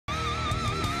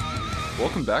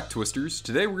Welcome back, Twisters.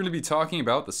 Today we're going to be talking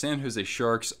about the San Jose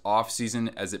Sharks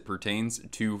offseason as it pertains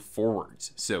to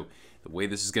forwards. So the way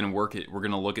this is going to work, we're going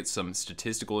to look at some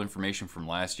statistical information from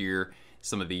last year,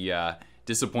 some of the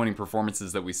disappointing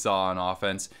performances that we saw on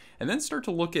offense, and then start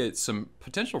to look at some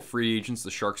potential free agents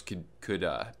the Sharks could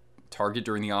target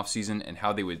during the offseason and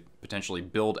how they would potentially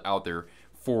build out their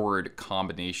forward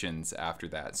combinations after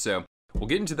that. So we'll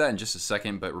get into that in just a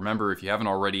second, but remember, if you haven't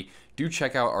already, do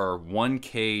check out our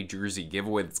 1K jersey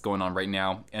giveaway that's going on right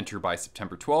now. Enter by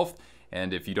September 12th,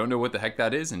 and if you don't know what the heck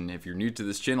that is, and if you're new to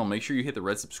this channel, make sure you hit the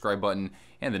red subscribe button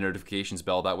and the notifications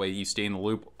bell. That way you stay in the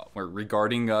loop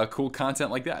regarding cool content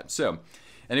like that. So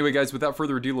anyway, guys, without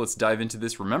further ado, let's dive into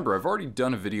this. Remember, I've already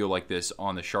done a video like this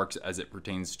on the Sharks as it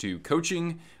pertains to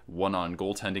coaching, one on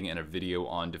goaltending, and a video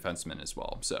on defensemen as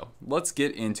well. So let's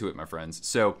get into it, my friends.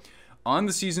 So on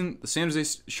the season, the San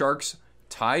Jose Sharks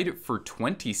tied for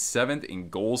 27th in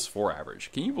goals for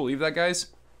average. Can you believe that, guys?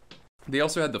 They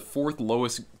also had the 4th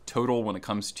lowest total when it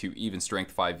comes to even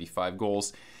strength 5v5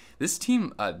 goals. This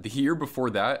team, the year before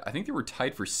that, I think they were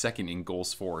tied for 2nd in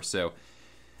goals for. So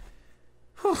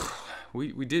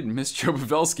we did miss Joe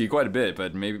Pavelski quite a bit,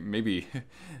 but maybe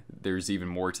there's even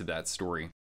more to that story.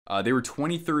 They were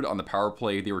 23rd on the power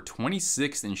play. They were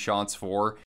 26th in shots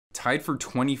for. Tied for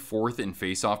 24th in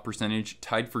faceoff percentage,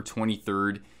 tied for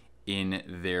 23rd in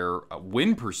their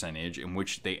win percentage, in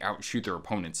which they outshoot their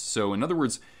opponents. So in other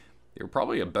words, they were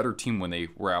probably a better team when they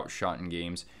were outshot in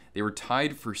games. They were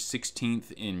tied for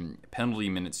 16th in penalty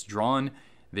minutes drawn.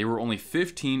 They were only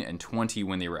 15 and 20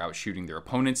 when they were outshooting their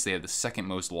opponents. They had the 2nd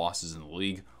most losses in the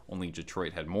league. Only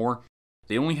Detroit had more.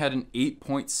 They only had an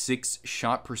 8.6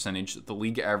 shot percentage. The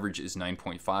league average is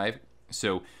 9.5.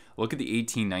 So look at the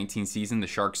 18-19 season. The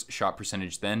Sharks' shot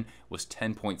percentage then was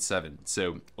 10.7,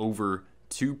 so over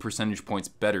 2 percentage points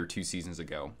better 2 seasons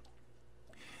ago.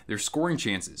 Their scoring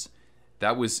chances,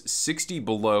 that was 60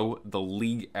 below the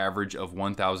league average of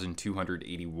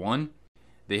 1,281.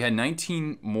 They had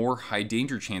 19 more high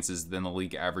danger chances than the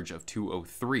league average of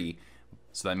 203,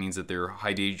 so that means that their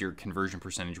high danger conversion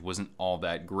percentage wasn't all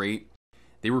that great.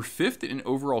 They were 5th in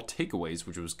overall takeaways,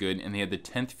 which was good, and they had the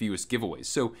 10th fewest giveaways.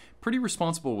 So pretty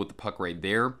responsible with the puck right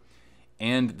there.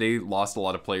 And they lost a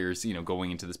lot of players, going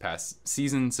into this past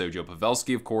season. So Joe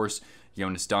Pavelski, of course,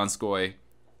 Jonas Donskoy,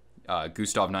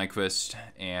 Gustav Nyquist,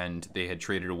 and they had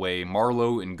traded away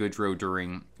Marlowe and Goodrow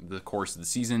during the course of the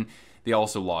season. They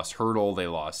also lost Hertl. They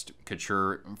lost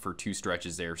Couture for 2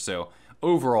 stretches there. So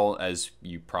overall, as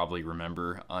you probably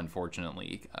remember,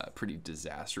 unfortunately, pretty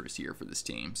disastrous year for this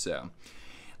team. So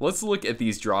let's look at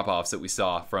these drop-offs that we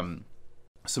saw from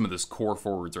some of those core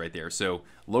forwards right there. So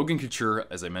Logan Couture,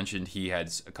 as I mentioned, he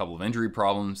had a couple of injury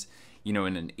problems. In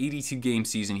an 82-game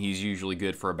season, he's usually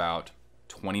good for about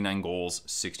 29 goals,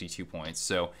 62 points.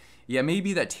 So yeah,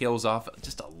 maybe that tails off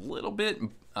just a little bit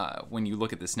when you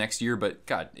look at this next year. But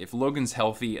God, if Logan's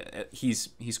healthy,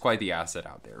 he's quite the asset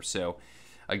out there. So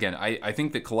again, I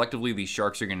think that collectively these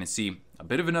Sharks are going to see a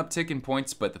bit of an uptick in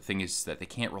points, but the thing is that they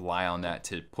can't rely on that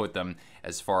to put them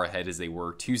as far ahead as they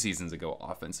were 2 seasons ago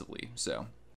offensively. So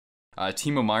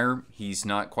Timo Meier, he's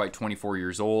not quite 24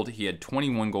 years old. He had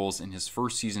 21 goals in his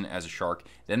first season as a Shark.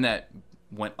 Then that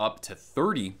went up to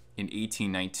 30 in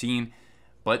 18-19,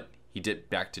 but he dipped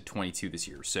back to 22 this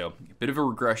year. So a bit of a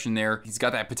regression there. He's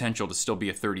got that potential to still be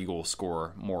a 30-goal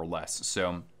scorer, more or less.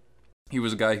 So he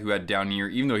was a guy who had a down year,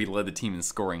 even though he led the team in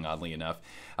scoring, oddly enough.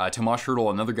 Tomas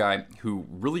Hertl, another guy who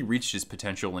really reached his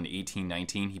potential in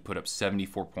 18-19. He put up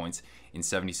 74 points in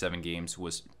 77 games,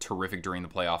 was terrific during the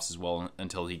playoffs as well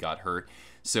until he got hurt.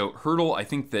 So Hertl, I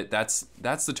think that's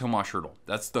the Tomas Hertl.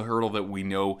 That's the Hertl that we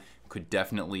know could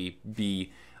definitely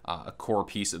be a core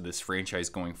piece of this franchise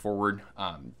going forward.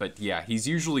 But yeah, he's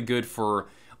usually good for,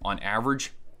 on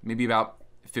average, maybe about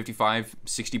 55,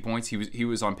 60 points. He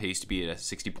was on pace to be at a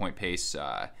 60-point pace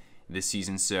this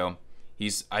season. So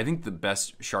he's, I think, the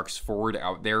best Sharks forward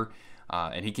out there,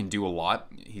 and he can do a lot.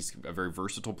 He's a very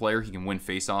versatile player. He can win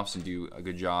faceoffs and do a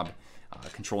good job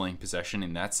controlling possession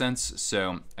in that sense.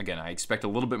 So again, I expect a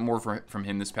little bit more from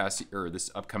him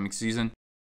this upcoming season.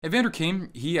 Evander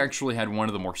Kane, he actually had one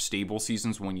of the more stable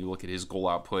seasons when you look at his goal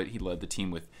output. He led the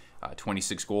team with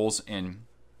 26 goals, and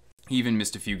he even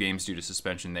missed a few games due to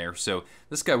suspension there. So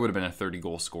this guy would have been a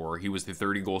 30-goal scorer. He was the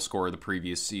 30-goal scorer the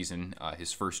previous season,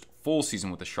 his first full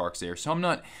season with the Sharks there. So I'm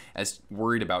not as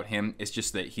worried about him. It's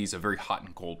just that he's a very hot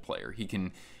and cold player. He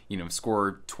can,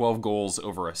 score 12 goals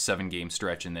over a 7-game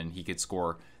stretch, and then he could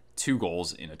score 2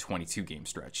 goals in a 22-game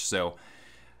stretch. So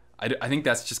I think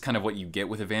that's just kind of what you get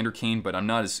with Evander Kane, but I'm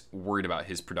not as worried about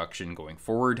his production going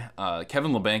forward.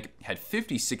 Kevin Labanc had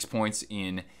 56 points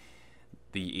in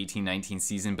the 18-19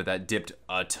 season, but that dipped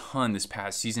a ton this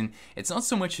past season. It's not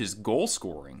so much his goal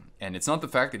scoring, and it's not the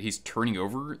fact that he's turning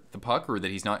over the puck or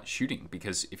that he's not shooting,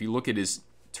 because if you look at his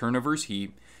turnovers,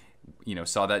 he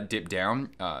saw that dip down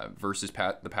versus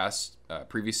the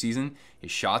previous season.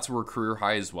 His shots were career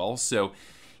high as well. So,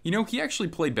 he actually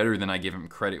played better than I give him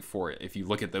credit for it if you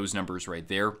look at those numbers right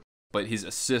there. But his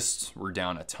assists were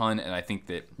down a ton, and I think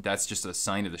that that's just a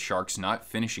sign of the Sharks not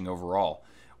finishing overall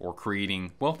or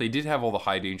creating, well, they did have all the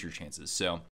high danger chances.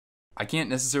 So I can't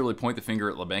necessarily point the finger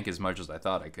at LeBanc as much as I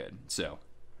thought I could. So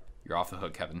you're off the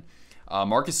hook, Kevin.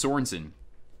 Marcus Sorensen,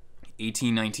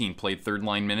 18-19, played third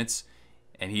line minutes,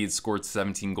 and he had scored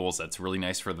 17 goals. That's really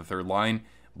nice for the third line,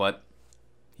 but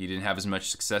he didn't have as much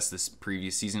success this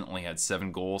previous season, only had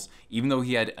 7 goals. Even though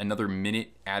he had another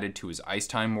minute added to his ice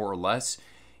time, more or less,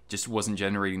 just wasn't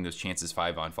generating those chances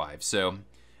 5-on-5. So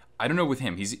I don't know with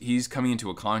him. He's coming into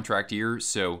a contract year,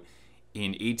 so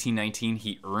in 18-19,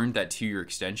 he earned that 2-year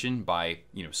extension by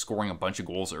scoring a bunch of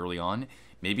goals early on.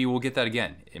 Maybe we'll get that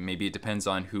again. Maybe it depends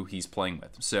on who he's playing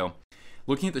with. So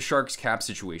looking at the Sharks cap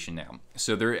situation now.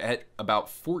 So they're at about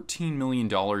 $14 million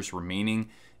remaining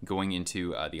going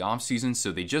into the offseason.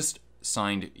 So they just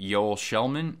signed Yoel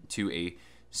Shellman to a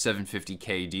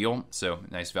 $750K deal. So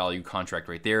nice value contract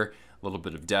right there. A little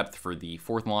bit of depth for the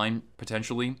fourth line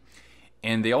potentially.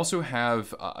 And they also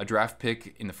have a draft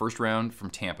pick in the first round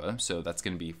from Tampa. So that's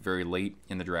going to be very late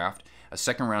in the draft. A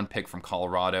second round pick from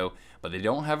Colorado. But they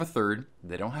don't have a third.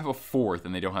 They don't have a fourth.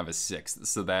 And they don't have a sixth.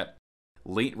 So that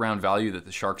late round value that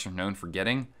the Sharks are known for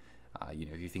getting,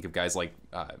 if you think of guys like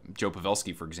Joe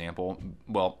Pavelski, for example.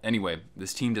 Well, anyway,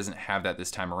 this team doesn't have that this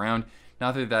time around.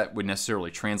 Not that that would necessarily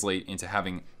translate into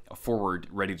having a forward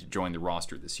ready to join the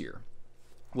roster this year.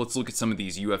 Let's look at some of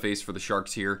these UFAs for the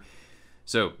Sharks here.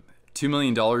 So, $2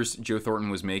 million Joe Thornton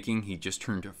was making. He just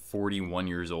turned 41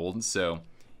 years old, so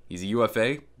he's a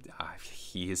UFA.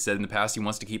 He has said in the past he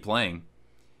wants to keep playing.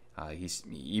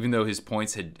 Even though his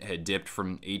points had dipped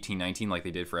from 18-19 like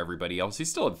they did for everybody else, he's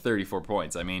still at 34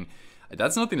 points. I mean,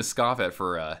 that's nothing to scoff at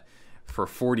for a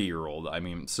 40-year-old. I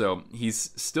mean, so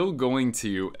he's still going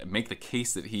to make the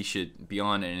case that he should be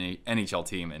on an NHL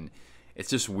team, and it's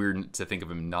just weird to think of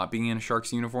him not being in a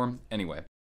Sharks uniform. Anyway,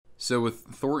 so with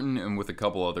Thornton and with a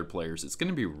couple other players, it's going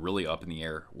to be really up in the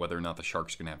air whether or not the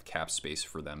Sharks are going to have cap space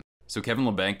for them. So Kevin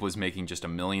LeBanc was making just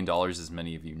 $1 million, as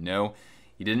many of you know.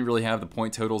 He didn't really have the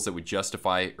point totals that would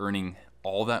justify earning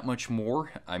all that much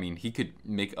more. I mean, he could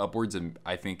make upwards of,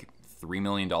 I think, $3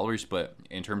 million, but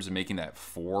in terms of making that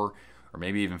 4 or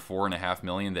maybe even $4.5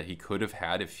 million that he could have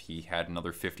had if he had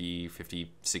another 50,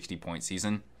 60 point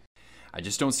season, I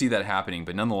just don't see that happening.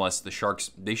 But nonetheless, the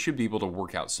Sharks, they should be able to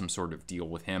work out some sort of deal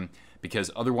with him, because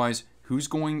otherwise, who's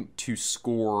going to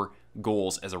score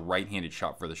goals as a right-handed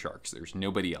shot for the Sharks? There's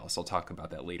nobody else. I'll talk about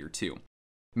that later too.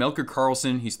 Melker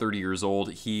Karlsson, he's 30 years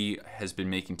old. He has been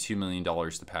making $2 million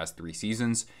the past 3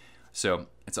 seasons. So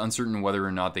it's uncertain whether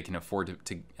or not they can afford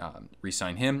to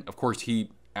re-sign him. Of course, he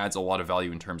adds a lot of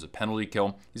value in terms of penalty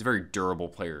kill. He's a very durable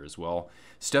player as well.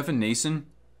 Stefan Nason,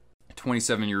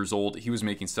 27 years old. He was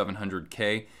making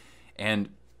 $700K. And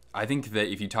I think that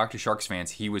if you talk to Sharks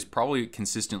fans, he was probably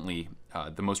consistently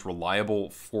the most reliable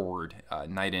forward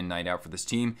night in, night out for this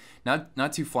team.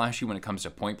 Not too flashy when it comes to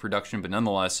point production, but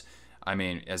nonetheless, I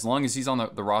mean, as long as he's on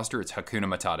the roster, it's Hakuna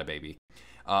Matata, baby.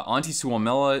 Antti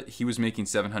Suomela, he was making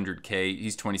 $700K.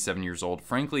 He's 27 years old.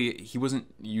 Frankly, he wasn't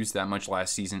used that much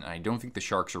last season, and I don't think the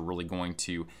Sharks are really going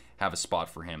to have a spot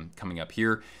for him coming up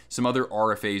here. Some other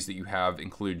RFAs that you have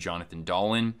include Jonathan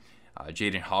Dahlin,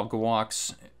 Jaden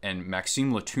Hobgawaks, and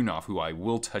Maxim Latunov, who I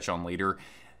will touch on later.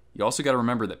 You also got to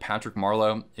remember that Patrick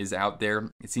Marleau is out there.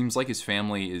 It seems like his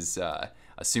family is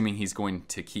assuming he's going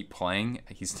to keep playing.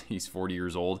 He's 40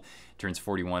 years old, turns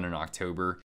 41 in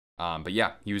October. But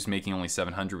yeah, he was making only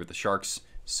 $700 with the Sharks,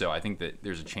 so I think that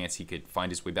there's a chance he could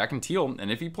find his way back in Teal,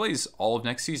 and if he plays all of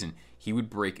next season, he would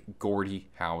break Gordie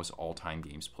Howe's all-time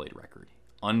games played record.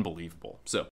 Unbelievable.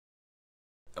 So,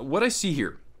 what I see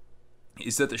here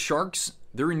is that the Sharks,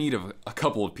 they're in need of a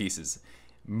couple of pieces.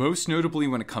 Most notably,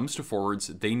 when it comes to forwards,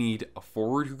 they need a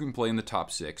forward who can play in the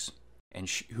top 6 and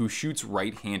who shoots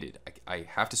right-handed. I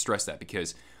have to stress that,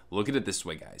 because look at it this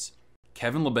way, guys.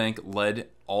 Kevin LeBanc led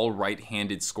all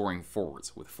right-handed scoring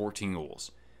forwards with 14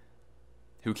 goals.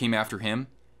 Who came after him?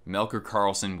 Melker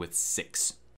Karlsson with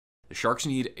 6. The Sharks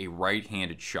need a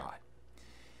right-handed shot.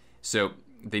 So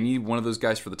they need one of those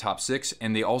guys for the top 6,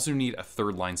 and they also need a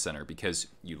third-line center, because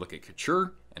you look at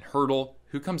Couture and Hertl,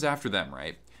 who comes after them,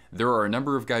 right? There are a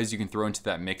number of guys you can throw into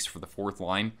that mix for the fourth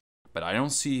line, but I don't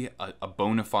see a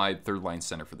bona fide third-line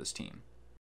center for this team.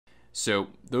 So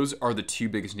those are the 2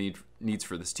 biggest needs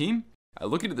for this team.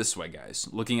 Look at it this way, guys.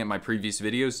 Looking at my previous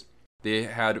videos, they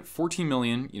had 14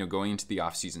 million, going into the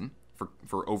offseason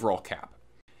for overall cap.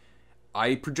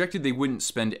 I projected they wouldn't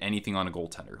spend anything on a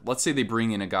goaltender. Let's say they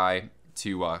bring in a guy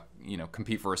to,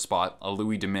 compete for a spot, a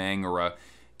Louis Domingue or a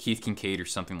Keith Kincaid or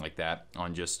something like that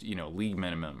on just, league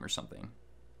minimum or something.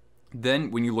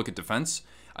 Then when you look at defense,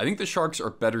 I think the Sharks are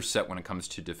better set when it comes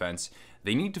to defense.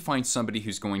 They need to find somebody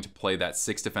who's going to play that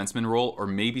sixth defenseman role or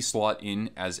maybe slot in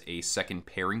as a second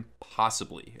pairing,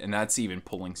 possibly. And that's even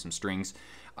pulling some strings.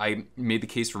 I made the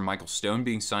case for Michael Stone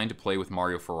being signed to play with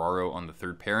Mario Ferraro on the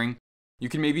third pairing. You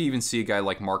can maybe even see a guy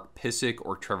like Mark Pysyk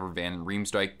or Trevor Van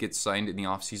Riemsdyk get signed in the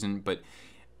offseason, but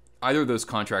either of those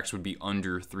contracts would be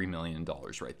under $3 million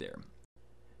right there.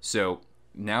 So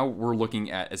now we're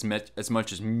looking at as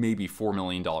much as maybe $4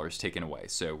 million taken away.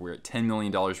 So we're at $10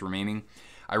 million remaining.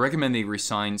 I recommend they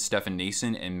re-sign Stefan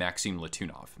Noesen and Maxim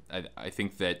Letunov. I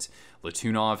think that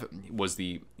Letunov was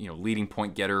the leading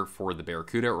point getter for the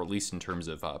Barracuda, or at least in terms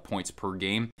of points per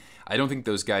game. I don't think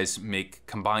those guys make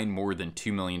combined more than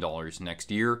 $2 million next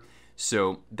year.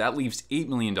 So that leaves $8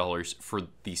 million for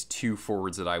these two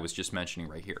forwards that I was just mentioning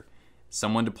right here.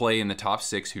 Someone to play in the top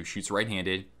six who shoots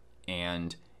right-handed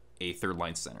and a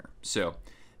third-line center. So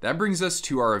that brings us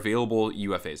to our available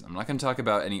UFAs. I'm not going to talk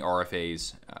about any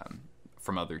RFAs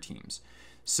from other teams.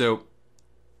 So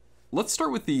let's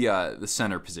start with the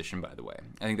center position, by the way.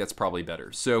 I think that's probably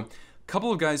better. So a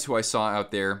couple of guys who I saw out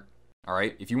there. All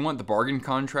right, if you want the bargain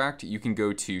contract, you can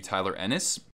go to Tyler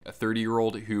Ennis, a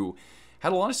 30-year-old who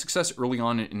had a lot of success early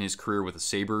on in his career with the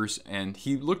Sabres, and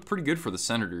he looked pretty good for the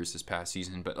Senators this past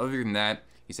season. But other than that,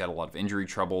 he's had a lot of injury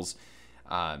troubles.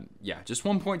 Just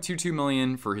 $1.22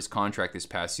 million for his contract this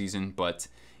past season, but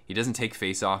he doesn't take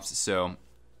faceoffs. So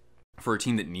for a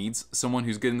team that needs someone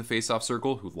who's good in the faceoff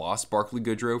circle, who lost Barclay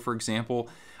Goodrow, for example,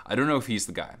 I don't know if he's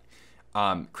the guy.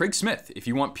 Craig Smith, if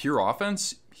you want pure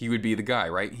offense, he would be the guy,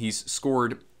 right? He's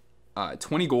scored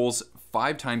 20 goals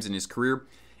 5 times in his career,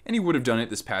 and he would have done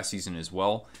it this past season as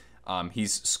well.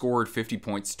 He's scored 50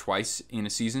 points twice in a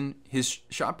season. His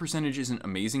shot percentage isn't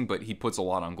amazing, but he puts a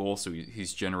lot on goal, so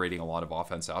he's generating a lot of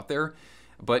offense out there.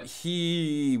 But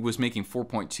he was making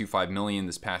 $4.25 million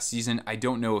this past season. I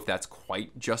don't know if that's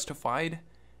quite justified.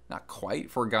 Not quite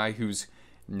for a guy who's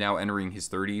now entering his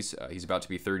 30s. He's about to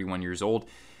be 31 years old.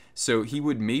 So he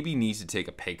would maybe need to take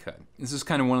a pay cut. This is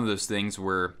kind of one of those things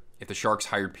where if the Sharks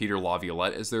hired Peter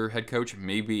Laviolette as their head coach,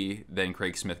 maybe then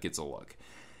Craig Smith gets a look.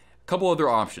 A couple other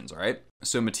options, all right?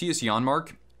 So Matthias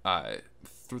Janmark,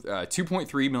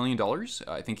 $2.3 million.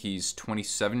 I think he's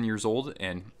 27 years old,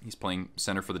 and he's playing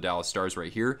center for the Dallas Stars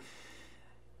right here.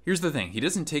 Here's the thing. He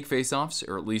doesn't take faceoffs,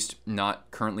 or at least not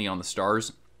currently on the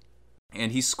Stars.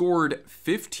 And he scored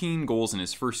 15 goals in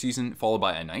his first season, followed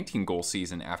by a 19-goal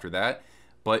season after that.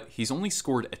 But he's only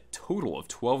scored a total of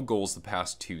 12 goals the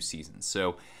past 2 seasons.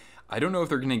 So I don't know if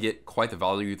they're going to get quite the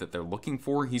value that they're looking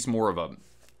for. He's more of a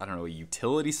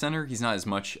utility center. He's not as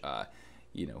much,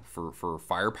 for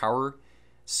firepower.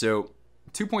 So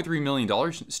 $2.3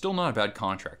 million, still not a bad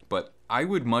contract, but I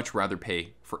would much rather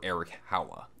pay for Eric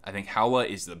Haula. I think Haula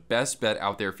is the best bet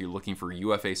out there if you're looking for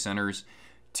UFA centers.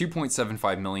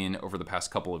 $2.75 million over the past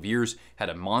couple of years. Had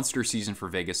a monster season for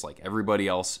Vegas like everybody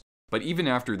else. But even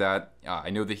after that, I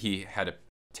know that he had a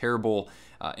terrible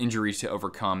injury to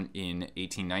overcome in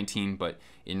 18-19, but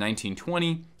in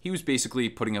 19-20, he was basically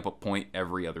putting up a point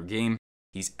every other game.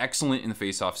 He's excellent in the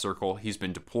faceoff circle. He's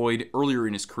been deployed earlier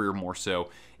in his career more so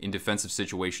in defensive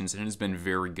situations and has been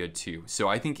very good too. So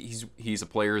I think he's a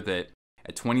player that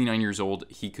at 29 years old,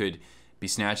 he could be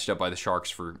snatched up by the Sharks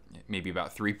for maybe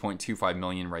about $3.25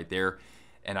 million right there.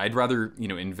 And I'd rather,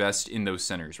 invest in those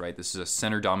centers, right? This is a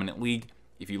center dominant league.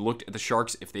 If you looked at the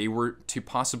Sharks, if they were to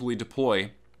possibly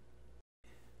deploy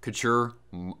Couture,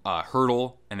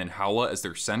 Hertl, and then Haula as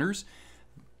their centers,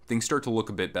 things start to look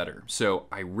a bit better. So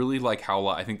I really like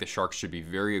Haula. I think the Sharks should be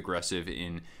very aggressive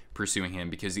in pursuing him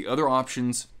because the other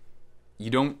options,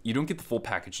 you don't get the full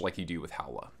package like you do with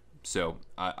Haula. So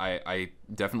I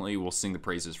definitely will sing the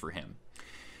praises for him.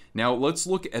 Now let's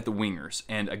look at the wingers.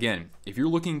 And again, if you're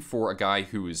looking for a guy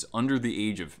who is under the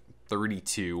age of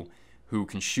 32, who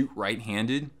can shoot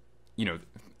right-handed,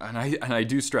 and I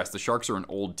do stress the Sharks are an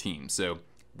old team, so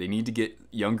they need to get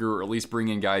younger or at least bring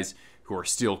in guys who are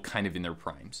still kind of in their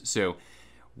primes. So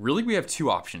really we have 2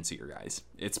 options here, guys.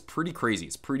 It's pretty crazy.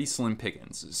 It's pretty slim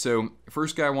pickings. So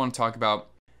first guy I want to talk about,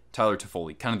 Tyler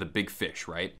Toffoli, kind of the big fish,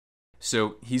 right?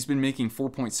 So he's been making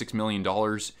 $4.6 million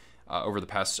over the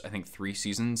past, I think, 3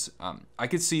 seasons. I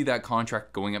could see that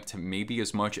contract going up to maybe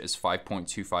as much as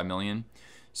 $5.25 million.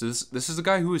 So this is a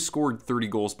guy who has scored 30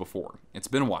 goals before. It's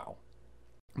been a while.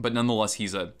 But nonetheless,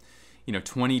 he's a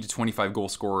 20 to 25 goal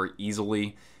scorer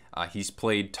easily. He's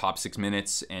played top 6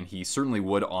 minutes, and he certainly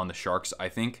would on the Sharks, I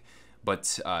think.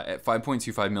 But at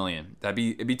 $5.25 million,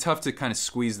 it'd be tough to kind of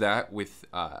squeeze that with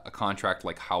a contract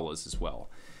like Howla's as well.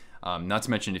 Not to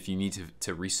mention if you need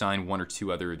to re-sign one or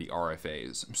two other of the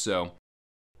RFAs. So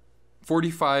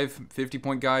 45,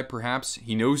 50-point guy, perhaps.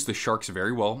 He knows the Sharks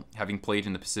very well, having played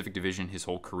in the Pacific Division his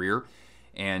whole career.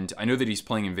 And I know that he's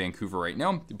playing in Vancouver right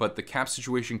now, but the cap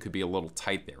situation could be a little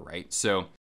tight there, right? So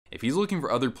if he's looking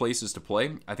for other places to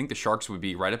play, I think the Sharks would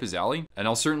be right up his alley. And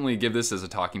I'll certainly give this as a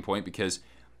talking point because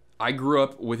I grew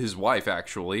up with his wife,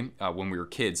 actually, when we were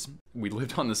kids. We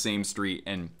lived on the same street,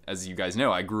 and as you guys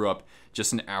know, I grew up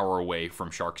just an hour away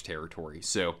from Sharks territory.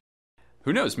 So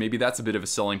who knows, maybe that's a bit of a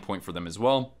selling point for them as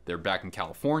well. They're back in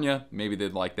California, maybe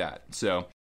they'd like that. So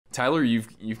Tyler,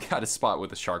 you've got a spot with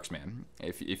the Sharks, man.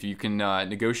 If you can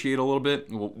negotiate a little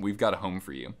bit, we've got a home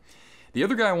for you. The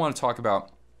other guy I want to talk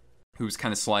about who's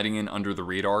kind of sliding in under the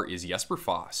radar is Jesper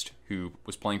Fast, who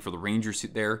was playing for the Rangers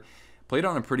there. Played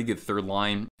on a pretty good third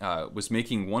line, was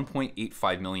making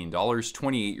 $1.85 million,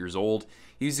 28 years old.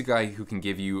 He's a guy who can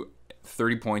give you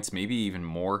 30 points, maybe even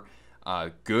more.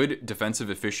 Good defensive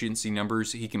efficiency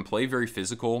numbers. He can play very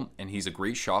physical, and he's a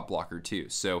great shot blocker too.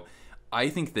 So I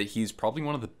think that he's probably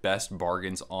one of the best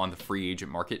bargains on the free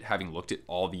agent market, having looked at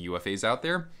all the UFAs out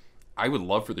there. I would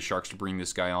love for the Sharks to bring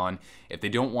this guy on. If they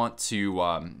don't want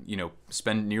to,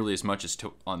 spend nearly as much as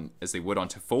they would on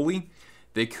Toffoli,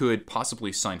 they could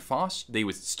possibly sign Foss. They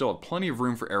would still have plenty of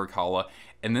room for Erik Haula.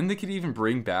 And then they could even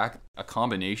bring back a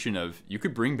combination of, you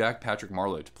could bring back Patrick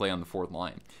Marleau to play on the fourth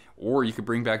line. Or you could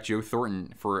bring back Joe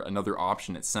Thornton for another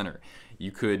option at center.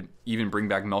 You could even bring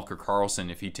back Melker Karlsson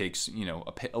if he takes,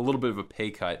 a little bit of a pay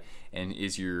cut and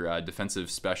is your defensive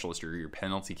specialist or your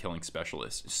penalty killing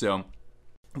specialist. So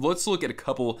let's look at a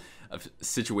couple of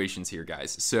situations here,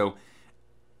 guys. So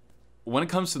when it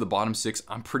comes to the bottom six,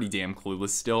 I'm pretty damn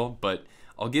clueless still, but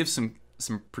I'll give some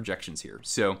projections here.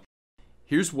 So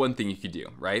here's one thing you could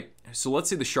do, right? So let's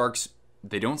say the Sharks,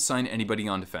 they don't sign anybody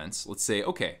on defense. Let's say,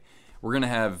 okay, we're going to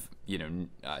have,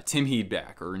 Tim Heed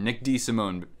back, or Nick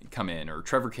DeSimone come in, or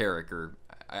Trevor Carrick, or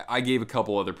I gave a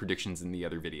couple other predictions in the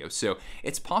other video. So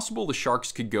it's possible the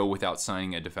Sharks could go without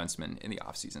signing a defenseman in the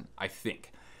offseason, I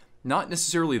think. Not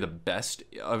necessarily the best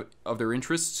of their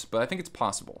interests, but I think it's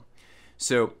possible.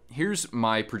 So here's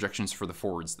my projections for the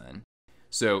forwards then.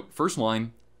 So first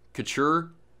line,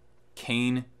 Couture,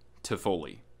 Kane,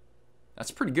 Toffoli. That's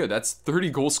pretty good. That's 30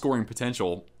 goal scoring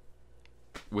potential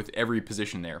with every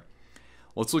position there.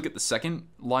 Let's look at the second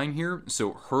line here.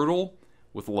 So Hertl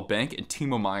with LeBanc and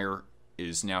Timo Meier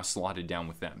is now slotted down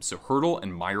with them. So Hertl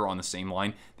and Meier on the same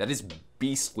line. That is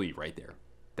beastly right there.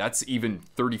 That's even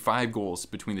 35 goals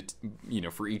between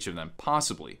for each of them,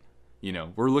 possibly.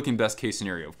 We're looking best case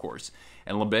scenario, of course.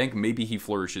 And LeBanc, maybe he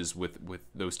flourishes with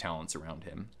those talents around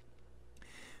him.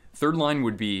 Third line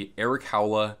would be Erik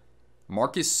Haula,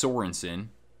 Marcus Sorensen,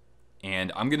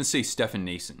 and I'm going to say Stefan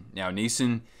Noesen. Now,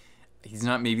 Noesen, he's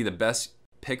not maybe the best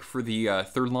pick for the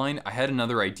third line. I had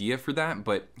another idea for that,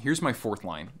 but here's my fourth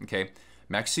line, okay?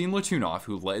 Maxime Letunov,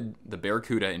 who led the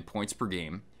Barracuda in points per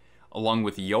game, along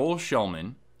with Yoel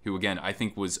Shellman, who, again, I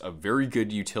think was a very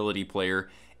good utility player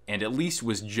and at least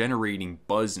was generating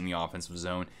buzz in the offensive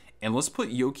zone. And let's put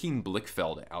Joachim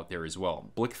Blichfeld out there as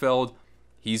well. Blichfeld,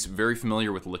 he's very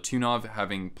familiar with Letunov,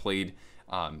 having played,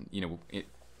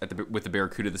 with the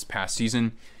Barracuda this past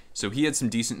season. So he had some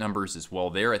decent numbers as well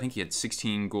there. I think he had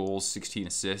 16 goals, 16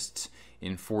 assists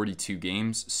in 42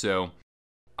 games. So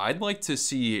I'd like to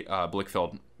see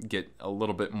Blichfeld get a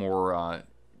little bit more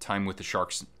time with the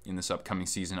Sharks in this upcoming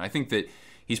season. I think that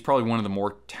he's probably one of the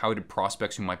more touted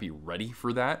prospects who might be ready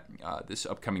for that this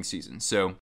upcoming season.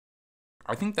 So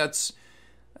I think that's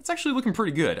actually looking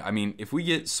pretty good. I mean, if we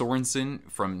get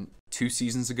Sorensen from 2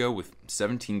 seasons ago with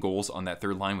 17 goals on that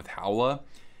third line with Haula,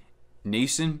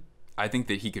 Noesen, I think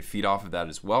that he could feed off of that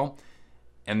as well.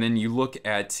 And then you look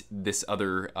at this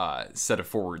other set of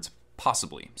forwards,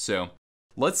 possibly. So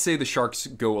let's say the Sharks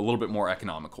go a little bit more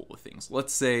economical with things.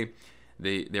 Let's say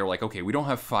they're like, okay, we don't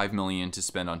have $5 million to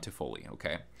spend on Toffoli,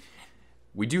 okay?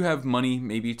 We do have money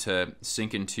maybe to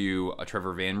sink into a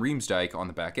Trevor Van Riemsdyk on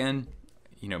the back end.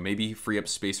 Maybe free up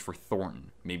space for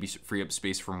Thornton. Maybe free up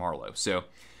space for Marleau. So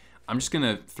I'm just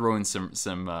going to throw in some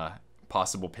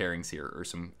possible pairings here, or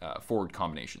some forward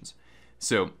combinations.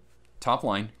 So top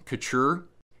line, Couture,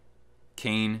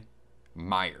 Kane,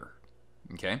 Meier.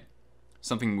 Okay?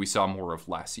 Something we saw more of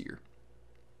last year.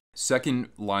 Second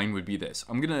line would be this.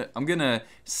 I'm gonna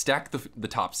stack the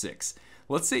top 6.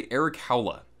 Let's say Erik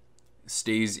Haula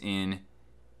stays in,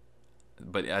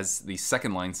 but as the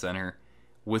second line center,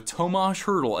 with Tomas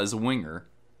Hertl as a winger,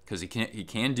 because he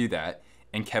can do that,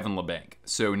 and Kevin LeBanc.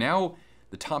 So now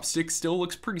the top 6 still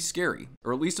looks pretty scary,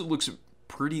 or at least it looks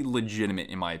pretty legitimate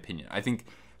in my opinion. I think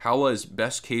Haula is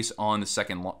best case on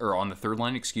the third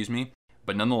line, excuse me.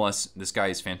 But nonetheless, this guy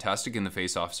is fantastic in the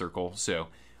face-off circle, so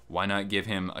why not give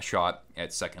him a shot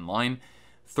at second line?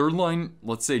 Third line,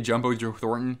 let's say Jumbo Joe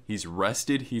Thornton, he's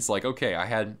rested. He's like, okay, I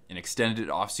had an extended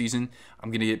offseason.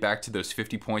 I'm going to get back to those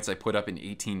 50 points I put up in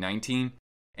 18-19.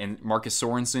 And Marcus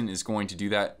Sorensen is going to do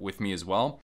that with me as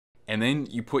well. And then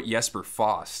you put Jesper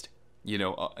Fast,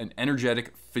 an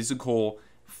energetic, physical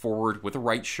forward with a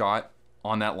right shot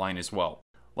on that line as well.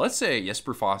 Let's say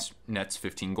Jesper Fast nets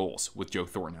 15 goals with Joe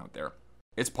Thornton out there.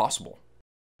 It's possible.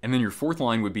 And then your fourth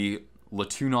line would be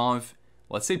Latunov.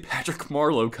 Let's say Patrick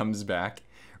Marleau comes back,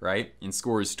 right, and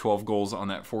scores 12 goals on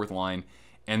that fourth line.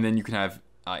 And then you can have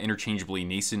interchangeably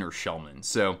Nason or Shellman.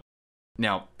 So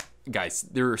now, guys,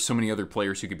 there are so many other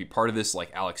players who could be part of this,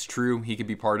 like Alex True. He could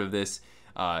be part of this.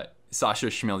 Sasha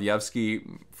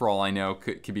Chmielewski, for all I know,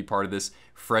 could be part of this.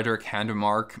 Frederick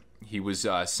Handemark, he was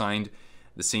signed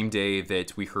the same day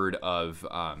that we heard of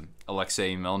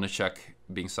Alexei Melnichuk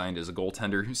being signed as a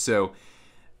goaltender. So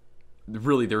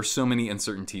really, there are so many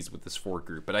uncertainties with this forward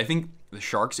group. But I think the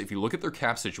Sharks, if you look at their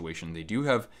cap situation, they do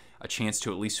have a chance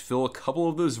to at least fill a couple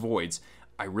of those voids.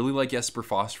 I really like Jesper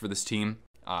Fast for this team.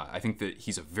 I think that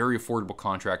he's a very affordable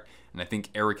contract. And I think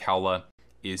Erik Haula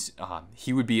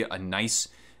he would be a nice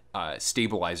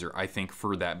stabilizer, I think,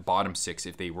 for that bottom 6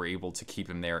 if they were able to keep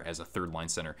him there as a third line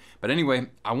center. But anyway,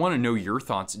 I want to know your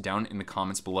thoughts down in the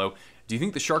comments below. Do you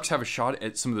think the Sharks have a shot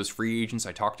at some of those free agents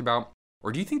I talked about?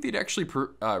 Or do you think they'd actually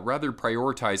rather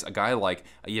prioritize a guy like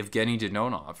Yevgeny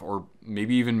Dadonov or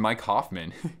maybe even Mike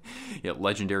Hoffman? Yeah,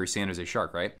 legendary San Jose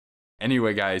Shark, right?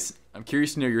 Anyway, guys, I'm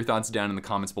curious to know your thoughts down in the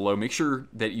comments below. Make sure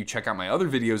that you check out my other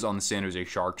videos on the San Jose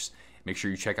Sharks. Make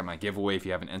sure you check out my giveaway if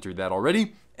you haven't entered that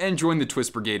already. And join the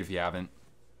Twist Brigade if you haven't.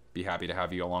 Be happy to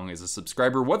have you along as a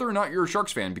subscriber, whether or not you're a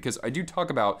Sharks fan, because I do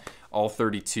talk about all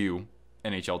 32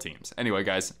 NHL teams. Anyway,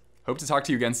 guys, hope to talk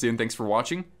to you again soon. Thanks for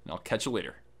watching, and I'll catch you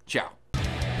later. Ciao.